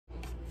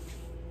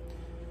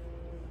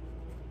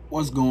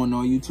What's going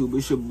on, YouTube?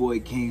 It's your boy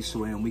King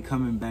Sway, and we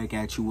coming back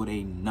at you with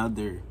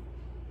another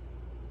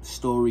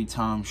story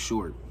time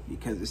short,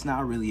 because it's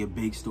not really a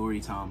big story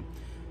time.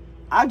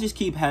 I just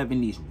keep having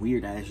these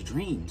weird ass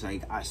dreams.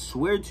 Like, I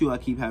swear to you, I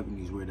keep having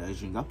these weird ass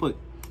dreams. I put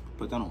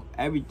that on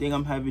everything.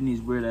 I'm having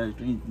these weird ass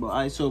dreams. But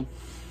alright, so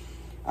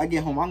I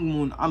get home.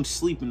 I'm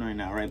sleeping right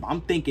now, right? But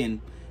I'm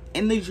thinking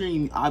in the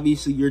dream,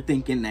 obviously you're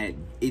thinking that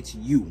it's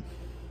you.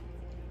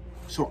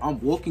 So I'm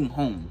walking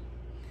home,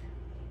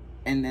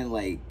 and then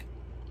like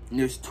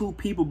there's two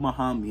people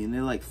behind me, and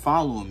they're like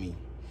following me,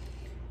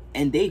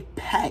 and they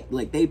packed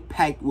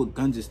with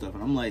guns and stuff,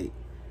 and I'm like,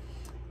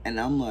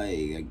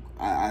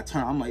 I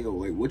turn, I'm like, yo,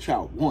 like, what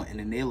y'all want? And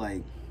then they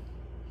like,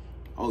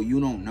 oh, you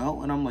don't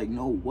know? And I'm like,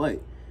 no,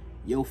 what?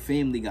 Your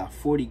family got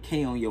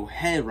 40K on your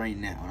head right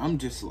now. And I'm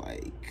just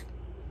like,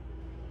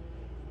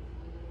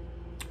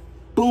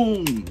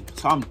 boom.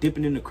 So I'm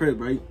dipping in the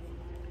crib, right?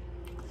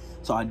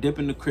 So I dip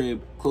in the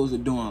crib, close the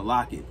door and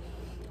lock it.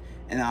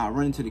 And I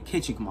run into the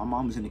kitchen because my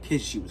mom was in the kitchen.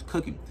 She was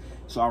cooking.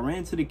 So I ran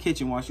into the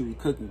kitchen while she was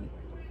cooking.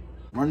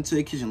 Run into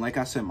the kitchen. Like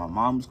I said, my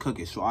mom was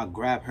cooking. So I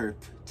grab her,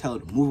 tell her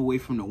to move away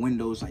from the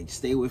windows, like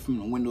stay away from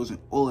the windows and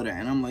all of that.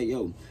 And I'm like,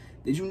 yo,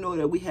 did you know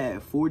that we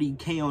had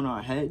 40K on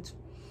our heads?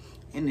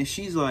 And then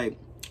she's like,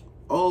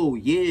 oh,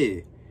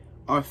 yeah,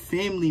 our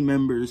family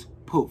members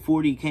put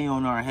 40K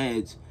on our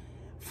heads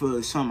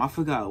for some, I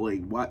forgot,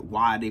 like,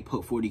 why they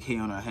put 40K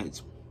on our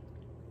heads.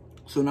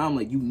 So now I'm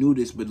like, you knew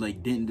this, but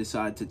like didn't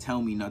decide to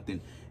tell me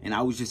nothing. And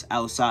I was just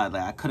outside,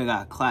 like I could have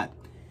got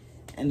clapped.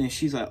 And then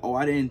she's like, oh,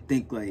 I didn't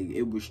think like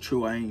it was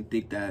true. I didn't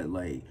think that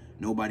like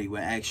nobody would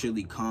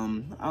actually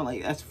come. I'm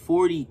like, that's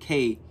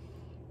 40K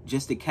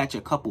just to catch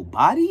a couple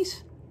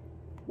bodies?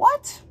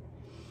 What?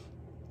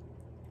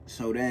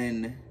 So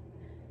then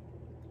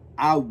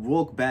I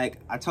walk back,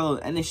 I tell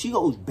her, and then she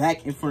goes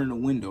back in front of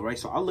the window, right?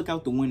 So I look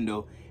out the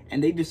window,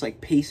 and they just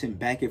like pacing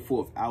back and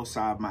forth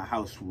outside my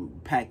house,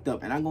 packed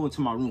up. And I go into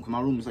my room, because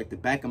my room is like the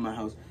back of my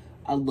house.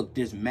 I look,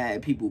 there's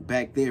mad people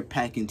back there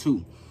packing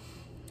too.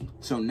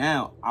 So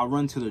now I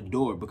run to the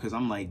door, because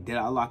I'm like, did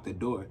I lock the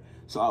door?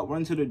 So I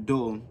run to the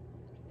door,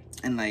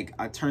 and like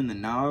I turn the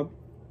knob,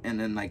 and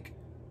then like,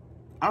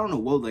 I don't know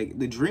what, like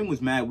the dream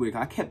was mad weird.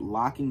 I kept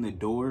locking the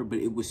door, but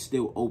it was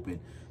still open.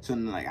 So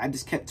then like I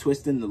just kept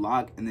twisting the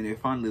lock, and then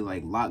it finally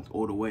like locked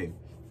all the way.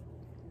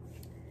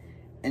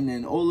 And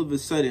then all of a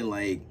sudden,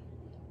 like,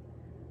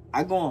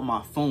 I go on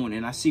my phone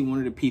and I see one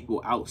of the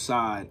people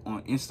outside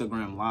on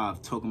Instagram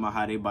Live talking about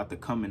how they about to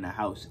come in the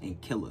house and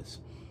kill us.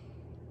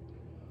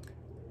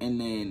 And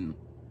then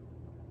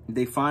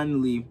they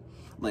finally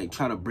like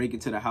try to break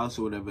into the house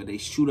or whatever. They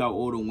shoot out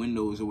all the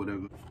windows or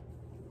whatever.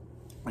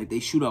 Like they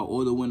shoot out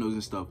all the windows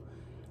and stuff,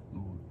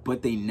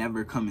 but they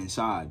never come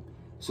inside.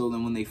 So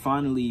then when they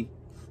finally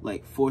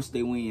like force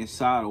their way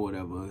inside or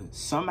whatever,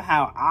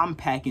 somehow I'm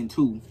packing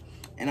too,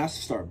 and I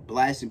start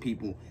blasting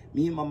people.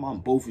 Me and my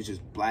mom both was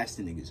just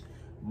blasting niggas.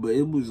 But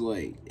it was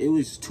like, it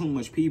was too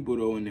much people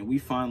though, and then we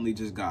finally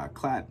just got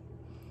clapped.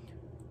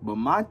 But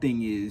my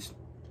thing is,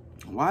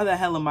 why the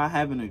hell am I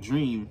having a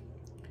dream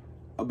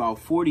about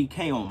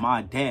 40K on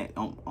my dad?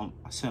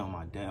 I said on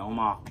my dad, on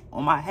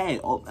my head,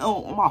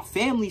 on my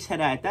family's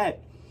head at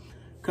that.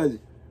 Cause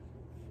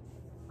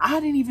I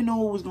didn't even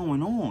know what was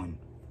going on.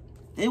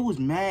 It was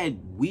mad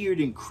weird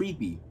and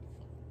creepy.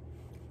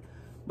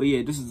 But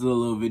yeah, this is a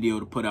little video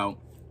to put out.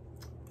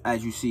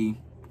 As you see,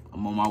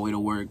 I'm on my way to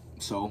work,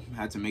 so I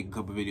had to make a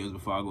couple videos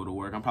before I go to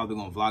work. I'm probably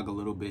gonna vlog a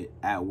little bit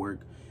at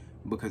work,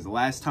 because the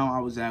last time I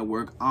was at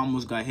work, I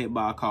almost got hit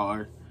by a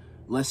car.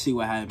 Let's see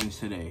what happens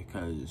today,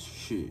 cause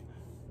shit.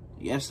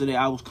 Yesterday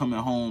I was coming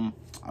home,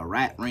 a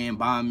rat ran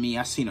by me.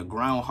 I seen a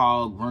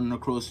groundhog running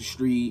across the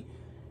street.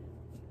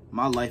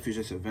 My life is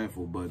just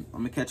eventful, but I'm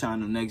gonna catch y'all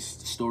in the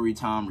next story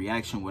time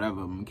reaction,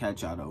 whatever. I'm gonna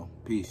catch y'all though.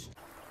 Peace.